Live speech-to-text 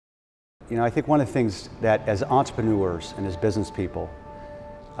You know, I think one of the things that as entrepreneurs and as business people,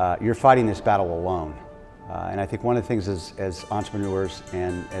 you're fighting this battle alone. And I think one of the things as entrepreneurs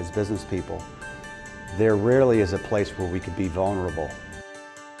and as business people, there rarely is a place where we could be vulnerable.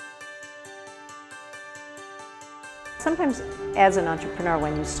 Sometimes as an entrepreneur,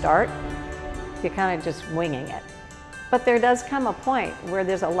 when you start, you're kind of just winging it. But there does come a point where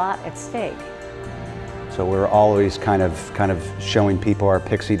there's a lot at stake. So we're always kind of showing people our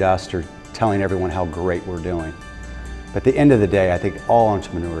pixie dust or telling everyone how great we're doing. But at the end of the day, I think all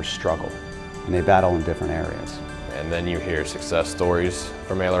entrepreneurs struggle and they battle in different areas. And then you hear success stories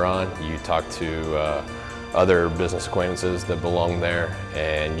from Aileron. You talk to other business acquaintances that belong there,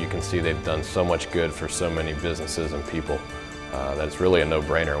 and you can see they've done so much good for so many businesses and people that it's really a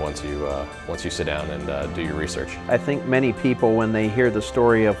no-brainer once you sit down and do your research. I think many people, when they hear the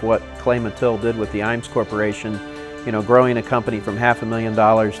story of what Clay Mattil did with the Imes Corporation, you know, growing a company from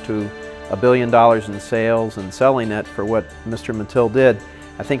 $500,000 to $1 billion in sales and selling it for what Mr. Mattil did,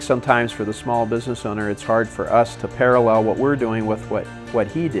 I think sometimes for the small business owner it's hard for us to parallel what we're doing with what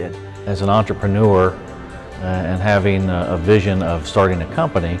he did. As an entrepreneur and having a vision of starting a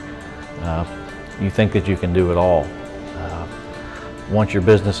company, you think that you can do it all. Once your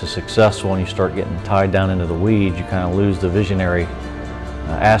business is successful and you start getting tied down into the weeds, you kind of lose the visionary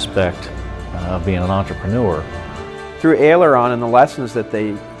aspect of being an entrepreneur. Through Aileron and the lessons that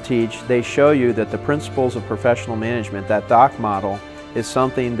they teach, they show you that the principles of professional management, that DOC model, is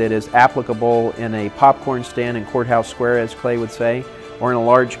something that is applicable in a popcorn stand in Courthouse Square, as Clay would say, or in a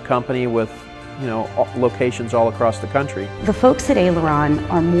large company with, you know, locations all across the country. The folks at Aileron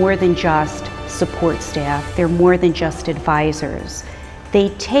are more than just support staff. They're more than just advisors. They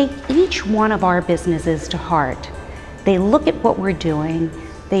take each one of our businesses to heart. They look at what we're doing.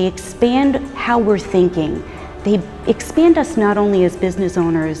 They expand how we're thinking. They expand us not only as business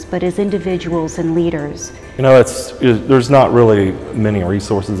owners, but as individuals and leaders. You know, there's not really many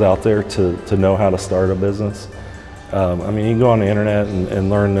resources out there to know how to start a business. I mean, you can go on the internet and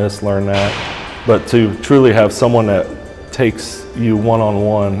learn this, learn that, but to truly have someone that takes you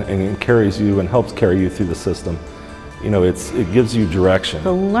one-on-one and carries you and helps carry you through the system, you know, it gives you direction.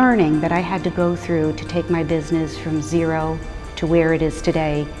 The learning that I had to go through to take my business from zero to where it is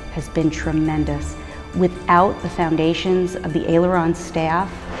today has been tremendous. Without the foundations of the Aileron staff,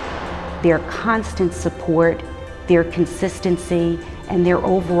 their constant support, their consistency, and their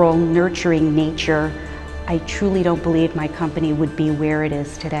overall nurturing nature, I truly don't believe my company would be where it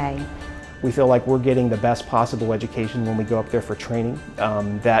is today. We feel like we're getting the best possible education when we go up there for training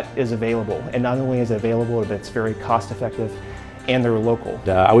that is available. And not only is it available, but it's very cost effective and they're local.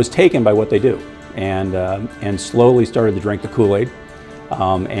 I was taken by what they do and slowly started to drink the Kool-Aid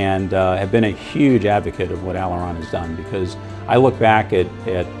and have been a huge advocate of what Aileron has done, because I look back at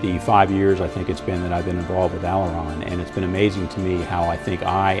the 5 years I think it's been that I've been involved with Aileron, and it's been amazing to me how I think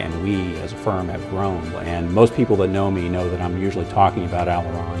I and we as a firm have grown. And most people that know me know that I'm usually talking about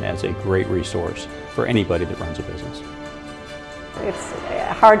Aileron as a great resource for anybody that runs a business. It's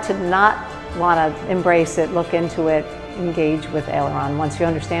hard to not want to embrace it, look into it, engage with Aileron once you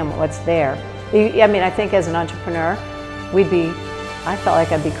understand what's there. I mean, I think as an entrepreneur, I felt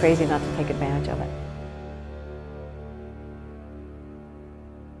like I'd be crazy not to take advantage of it.